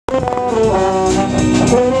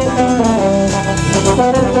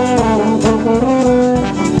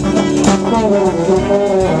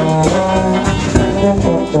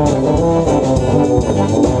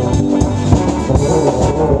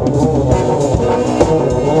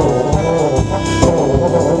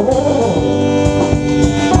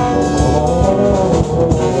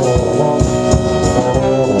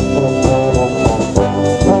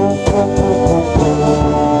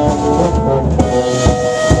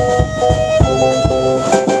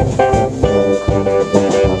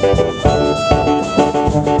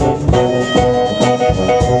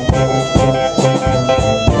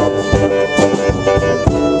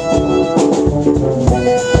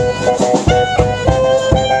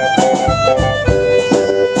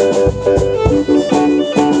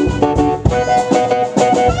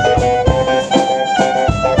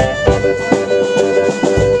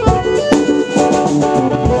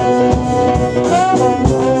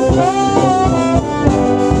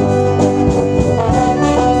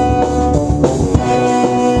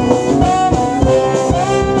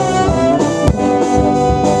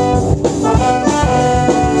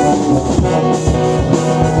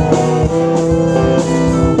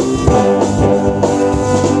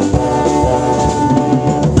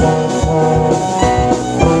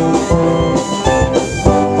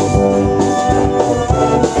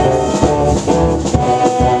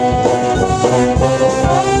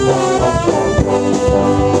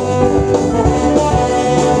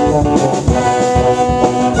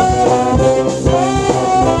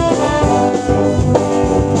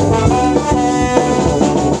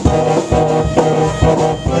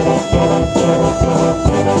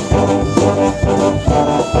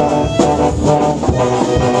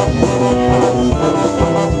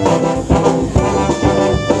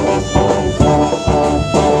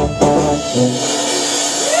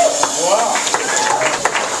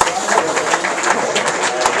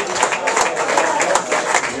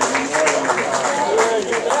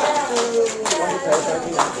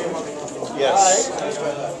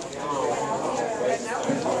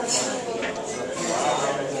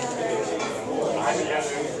And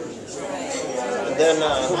then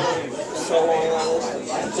solo on this.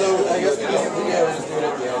 So I guess we just do it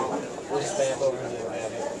at the end. We'll just vamp over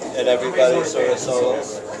the And everybody sort of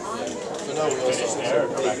solos. So no, we also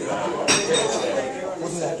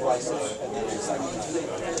wasn't that twice and then the second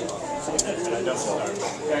I start.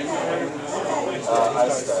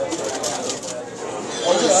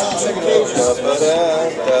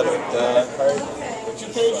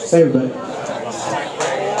 Hey everybody.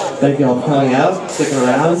 Thank you all for coming out, sticking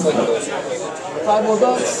around. 5 more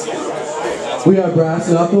bucks. We are Brass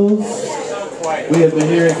Knuckles. We have been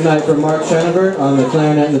here tonight for Mark Chenever on the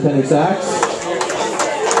clarinet and the tenor sax.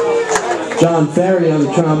 John Ferry on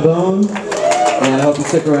the trombone. And I hope you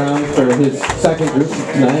stick around for his second group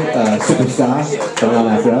tonight, Super Ska, coming on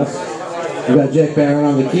after us. We've got Jake Barron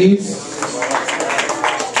on the keys.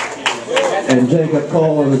 And Jacob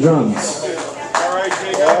Cole on the drums.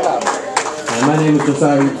 And my name is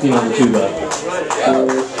Josiah Rupstein on the tuba.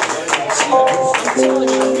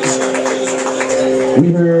 We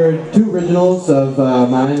heard 2 originals of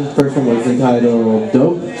mine. First one was entitled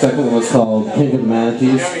Dope. Second one was called King of the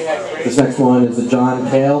Manatees. This next one is a John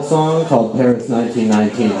Cale song called Paris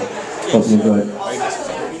 1919. Hope you enjoy it.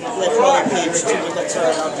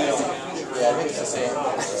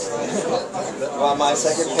 On my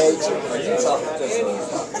second page,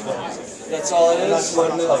 that's all it is.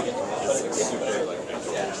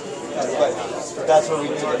 But that's what we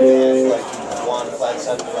do at the end, like 1, 5,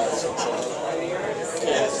 7, 5, 6, 7.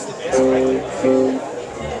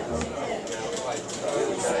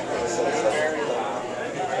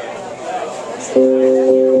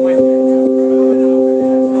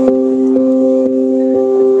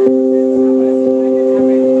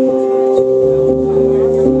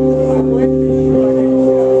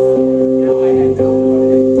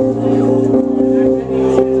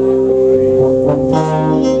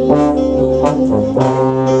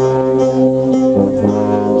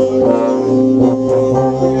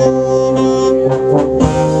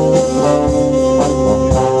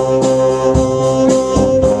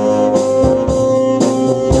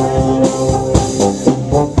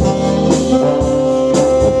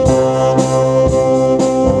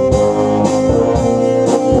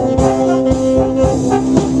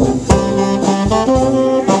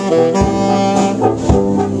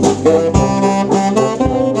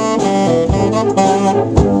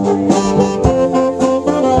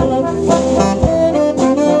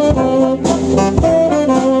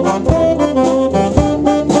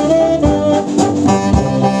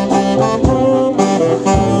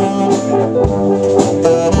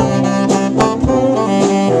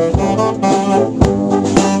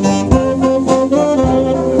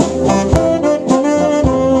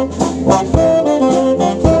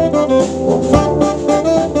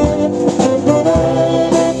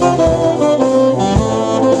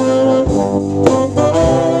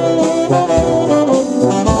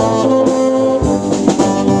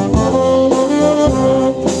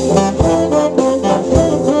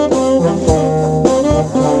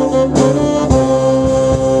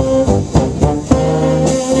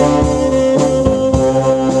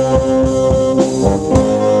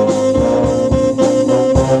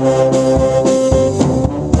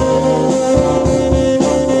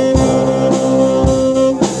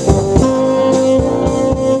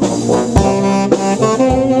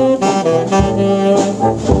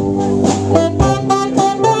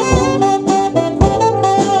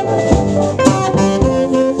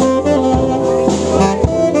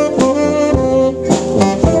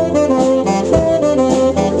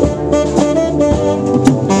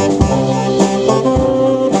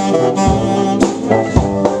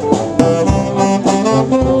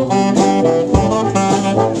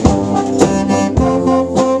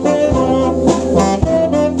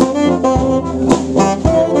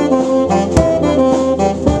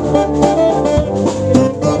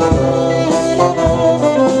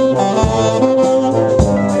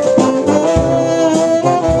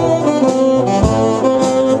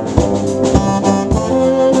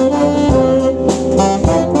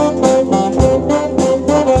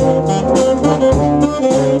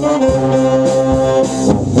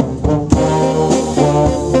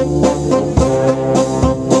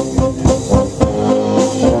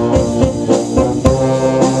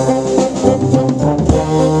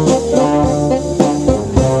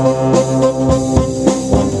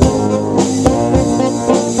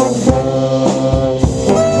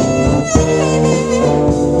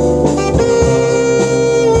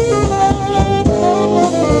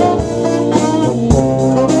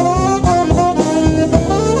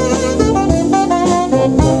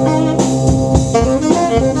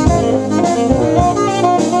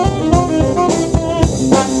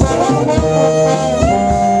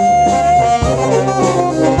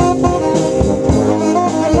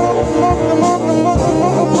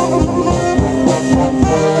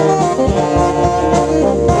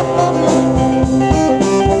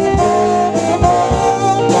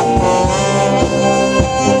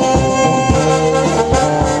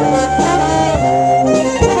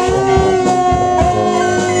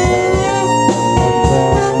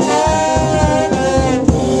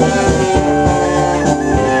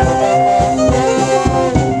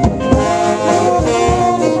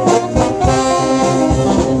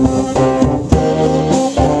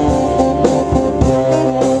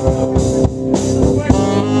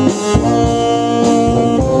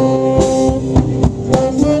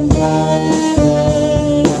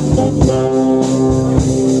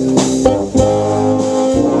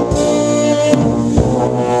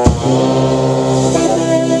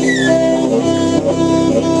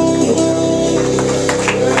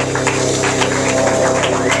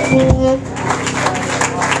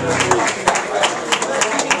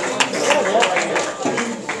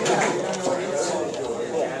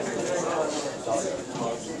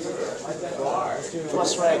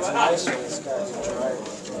 Plus rags and ice when this guy's a driver.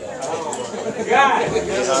 $9.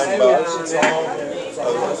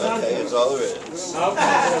 Okay, it's all there is.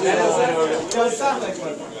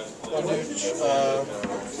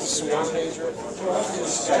 Swan pager.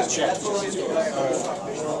 Check.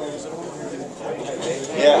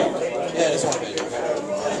 Yeah. Yeah, it's one pager.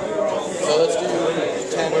 So let's do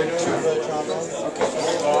 10 tuba trombone.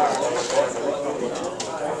 Okay.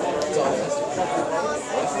 That's all it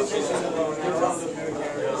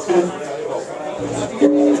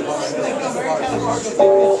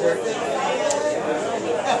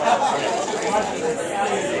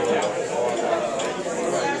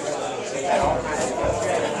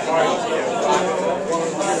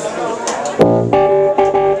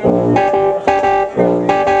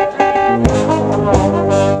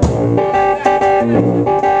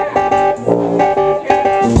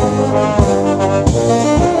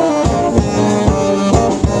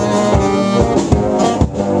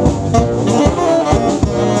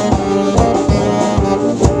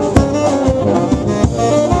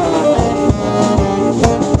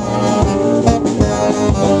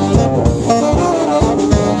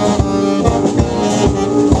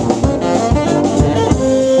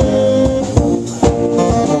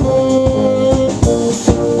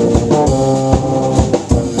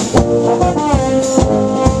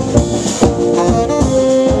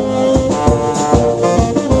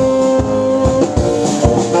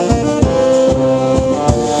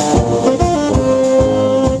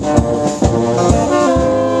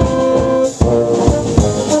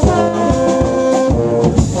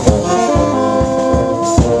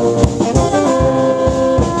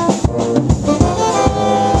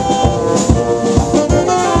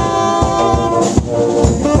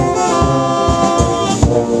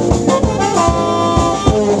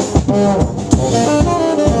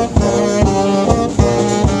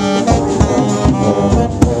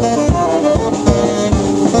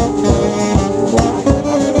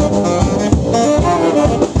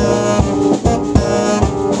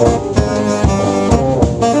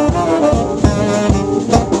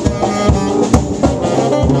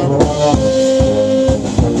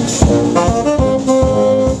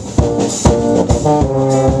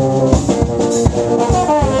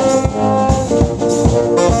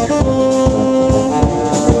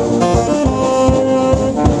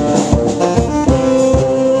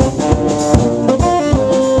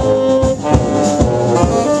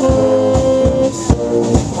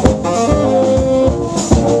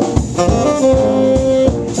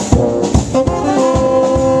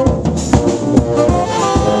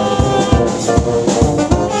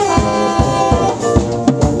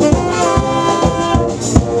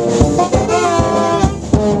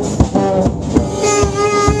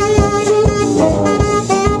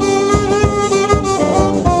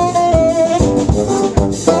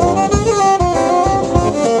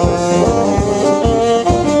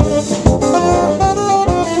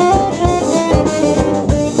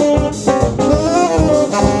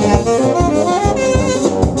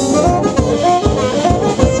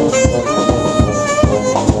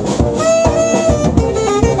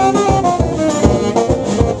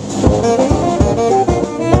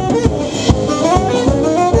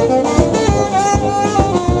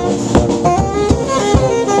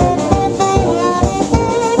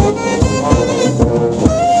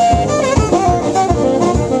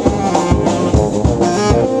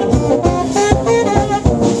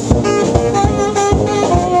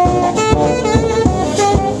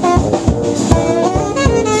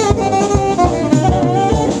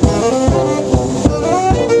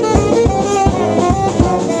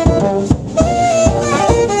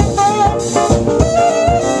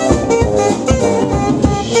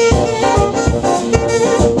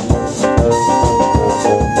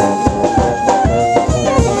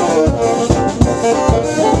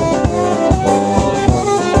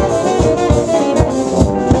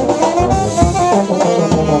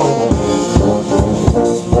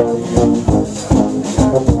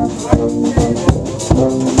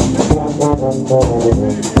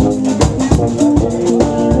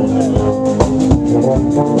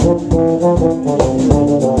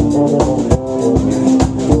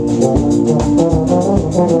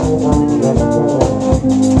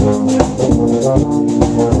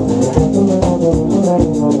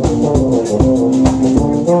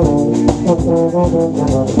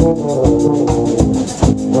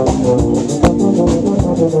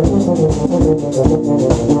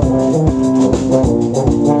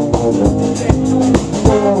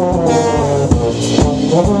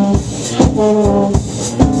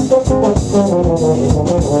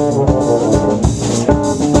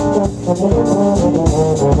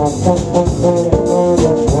is.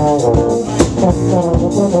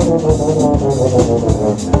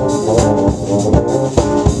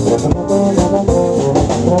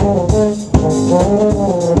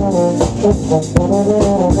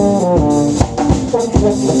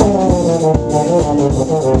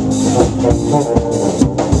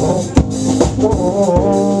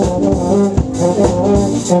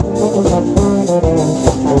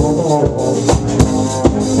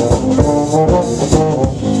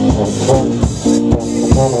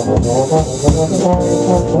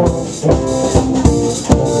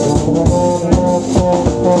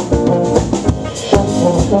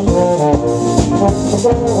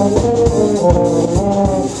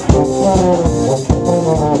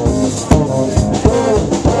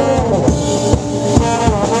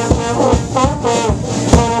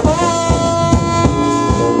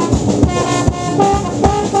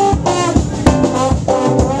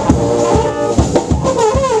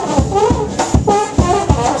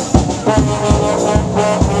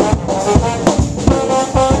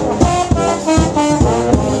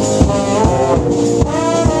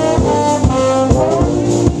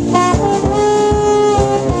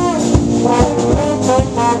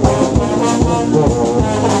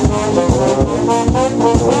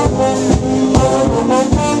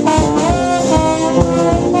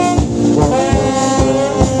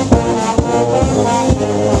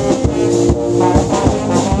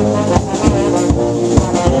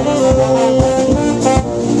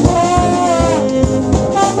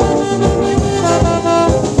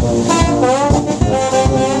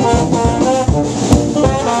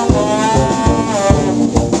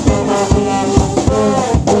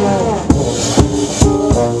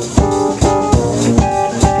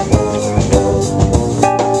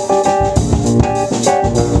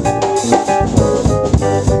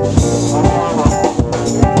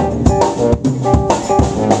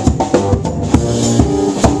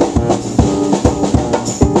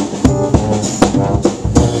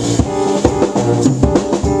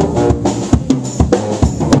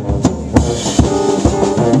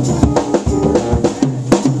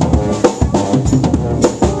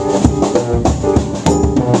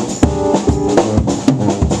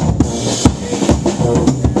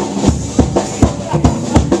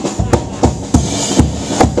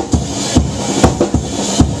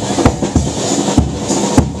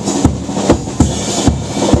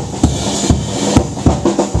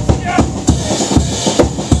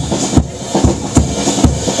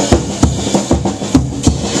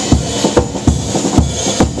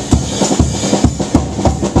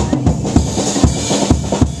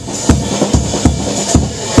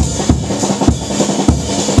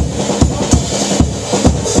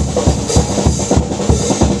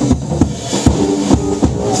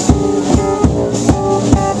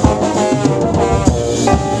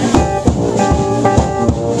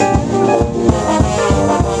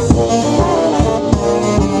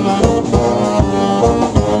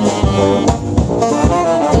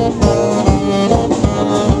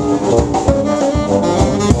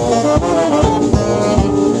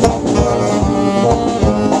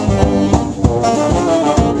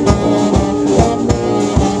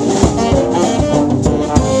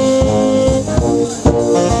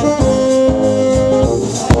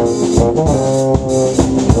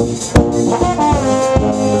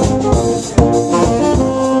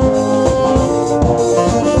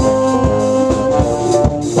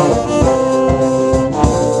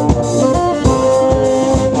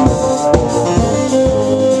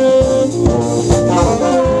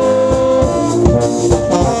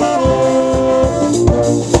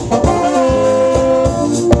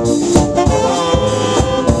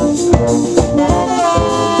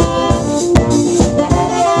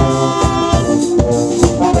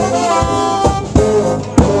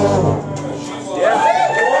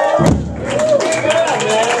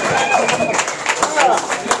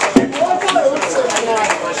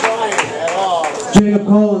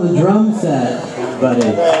 on the drum set, buddy.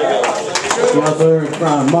 We also heard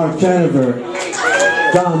from Mark Jennifer,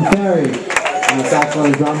 John Ferry, on the saxophone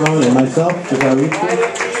and trombone, and myself, Guitar Weekly.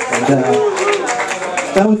 And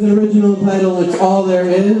that was an original entitled It's All There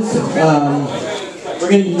Is. We're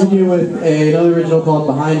going to continue with another original called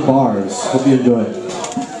Behind Bars. Hope you enjoy it.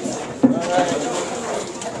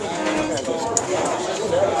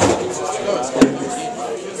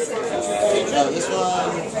 This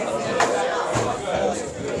one.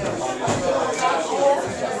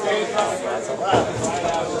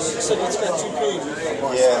 You said it's got 2 pages.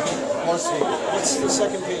 Yeah. What's the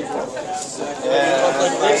second page? Yeah,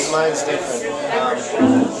 mine's different. Yeah, do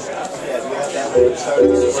you have that one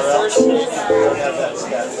started somewhere else? I don't have that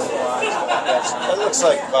sketch. That looks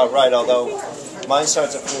like about right, although Mine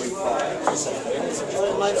starts at 45.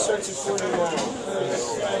 Mine starts at 49.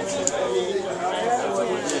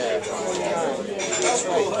 That's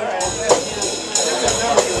right.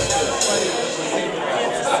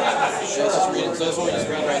 Just reading. So this one we just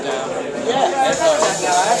read right now. Yeah.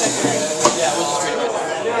 Yeah, we'll just read it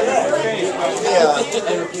right now. Yeah.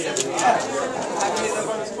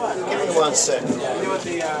 Give me 1 second. You know what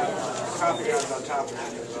the coffee grounds on top of it?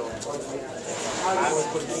 I would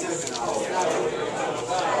put cinnamon on it.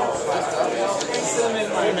 Cinnamon,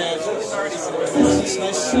 my man. It's already cinnamon. It's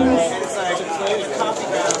nice to It's like coffee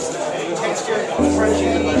grounds, texture, crunchy,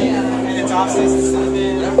 and it's offset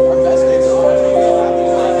cinnamon.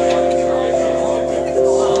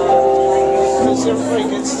 because everybody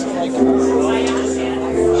gets to like.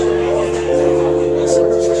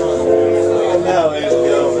 No, it's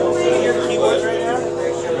good. Hear the keyboards right now?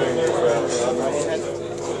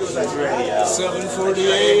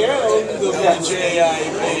 7:40 a.m.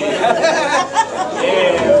 WJIB.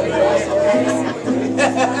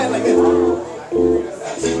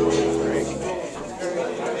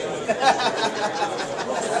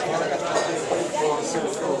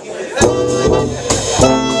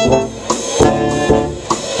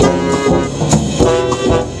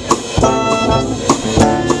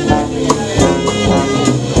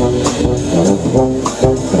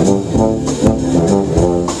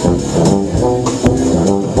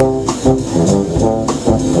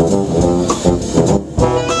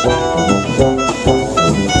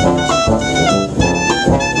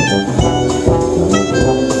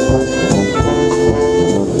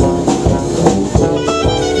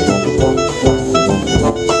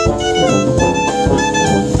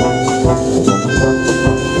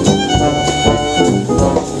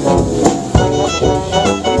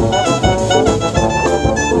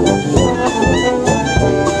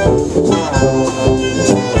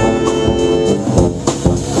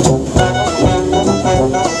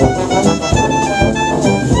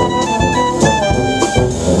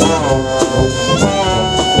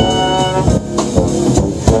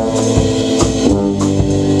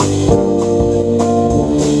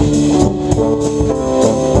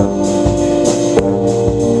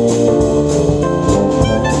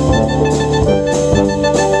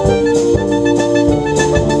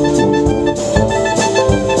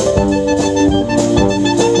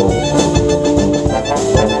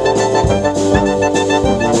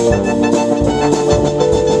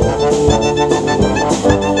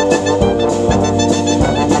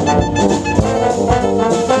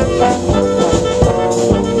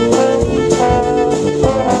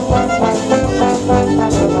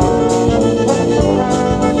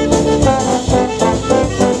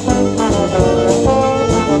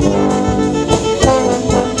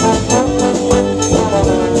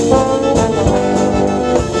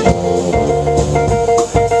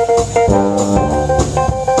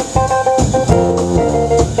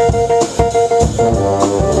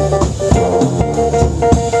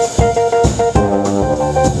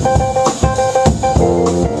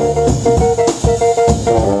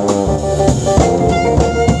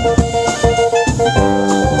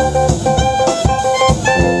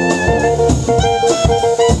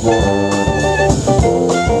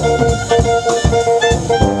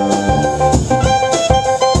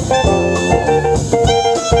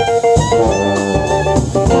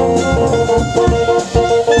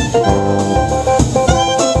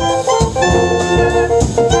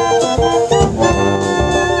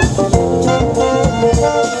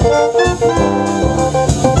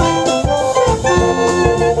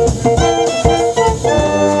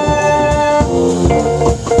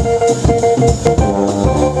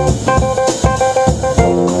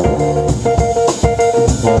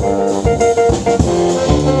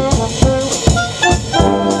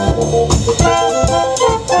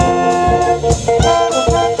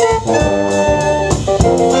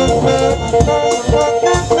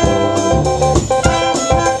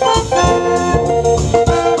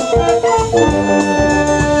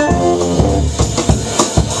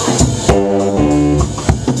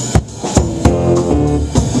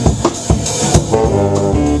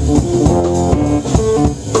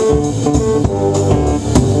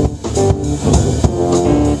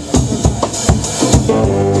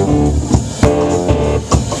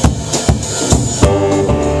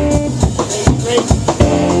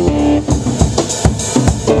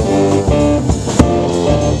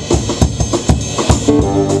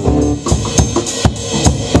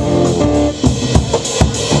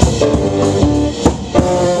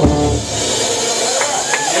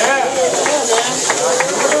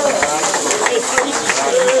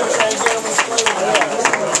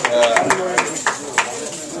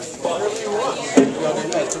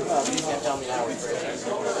 tell me now. If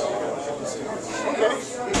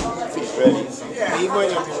he's ready. Yeah, he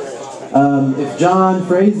might not be ready. If John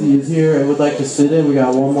Frazee is here and would like to sit in, we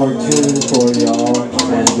got one more tune for y'all.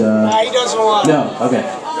 And He doesn't want. no, okay.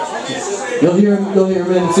 You'll hear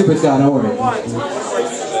him in Super Scott. Don't worry.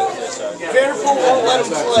 Careful, won't let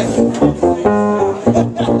him play.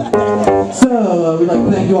 So we'd like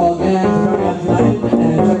to thank you all again for coming out tonight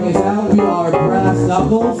and checking us out. We are Brass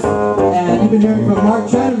Knuckles, and you've been hearing from Mark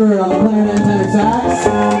Chattenberg on the clarinet and tenor sax,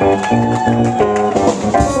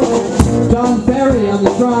 John Ferry on the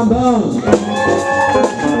trombone,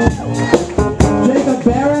 Jacob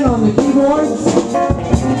Barron on the keyboards,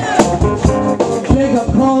 Jacob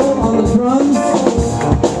Cole on the drums.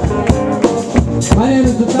 My name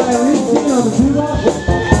is Josiah Reedstein on the tuba.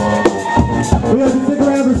 We hope you stick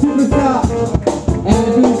around for Super Scott. And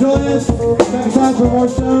if you enjoy us, check us out for more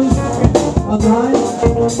shows online.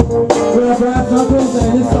 We're Brass Knuckles,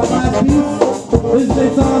 and this is our last piece. This is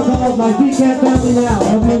a song called My Feet Can't Family Now.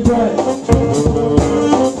 Hope you enjoy it.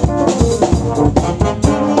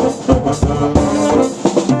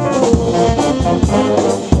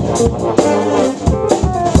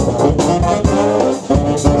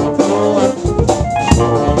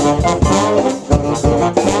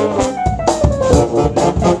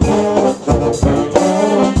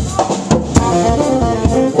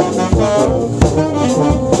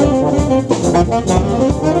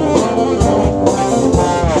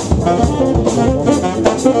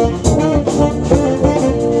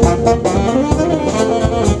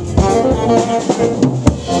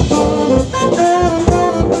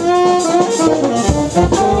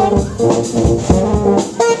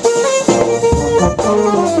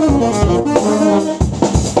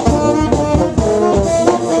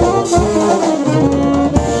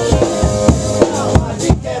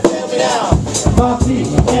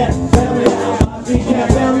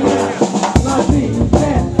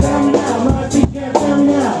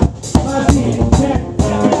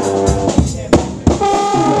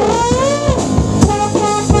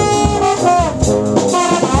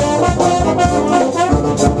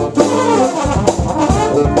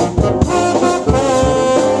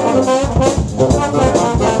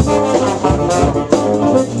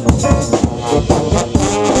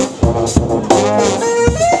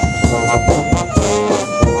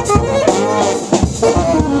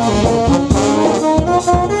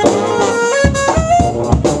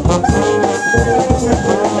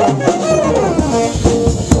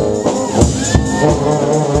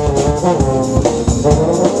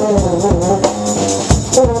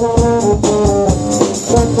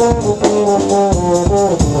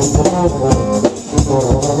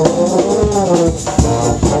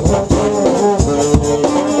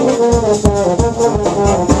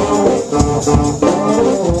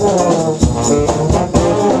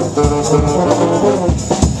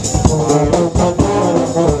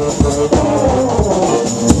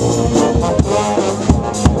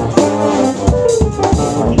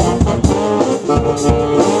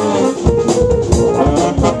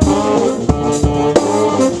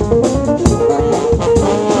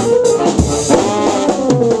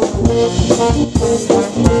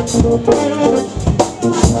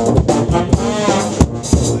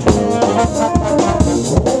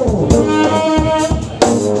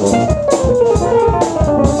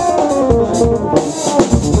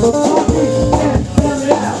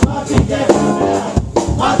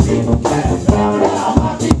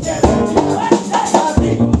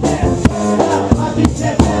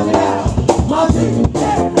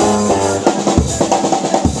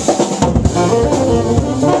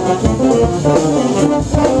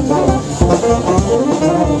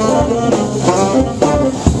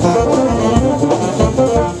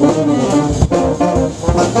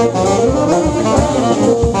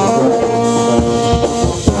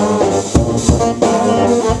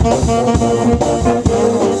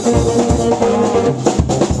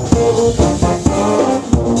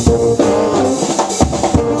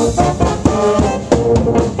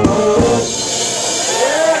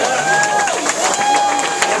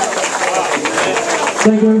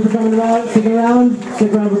 Thank you for coming about. Stick around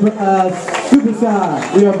for Super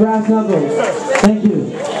Scott. We are Brass Knuckles. Thank you.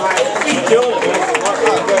 Good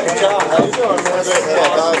job. How you doing, man?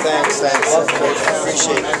 Yeah, no, thanks.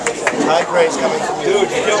 Appreciate it. High praise coming from you. Dude,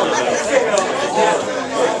 you're killing it.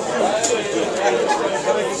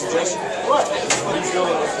 It's just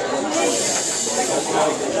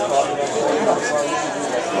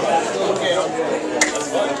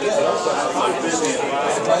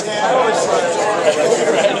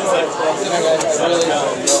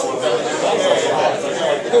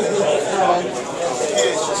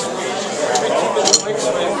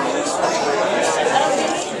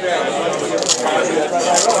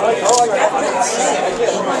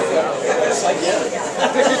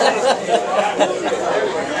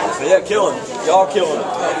Yeah, killing. Y'all killing it.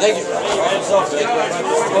 Thank you.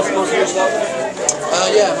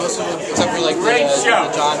 Yeah, most of them, except for like the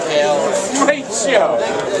John Cale. Great show.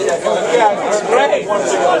 Yeah, great.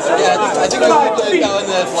 Yeah, I think the one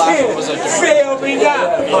that last one was a different. Fail me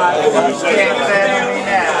now.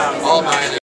 All mine.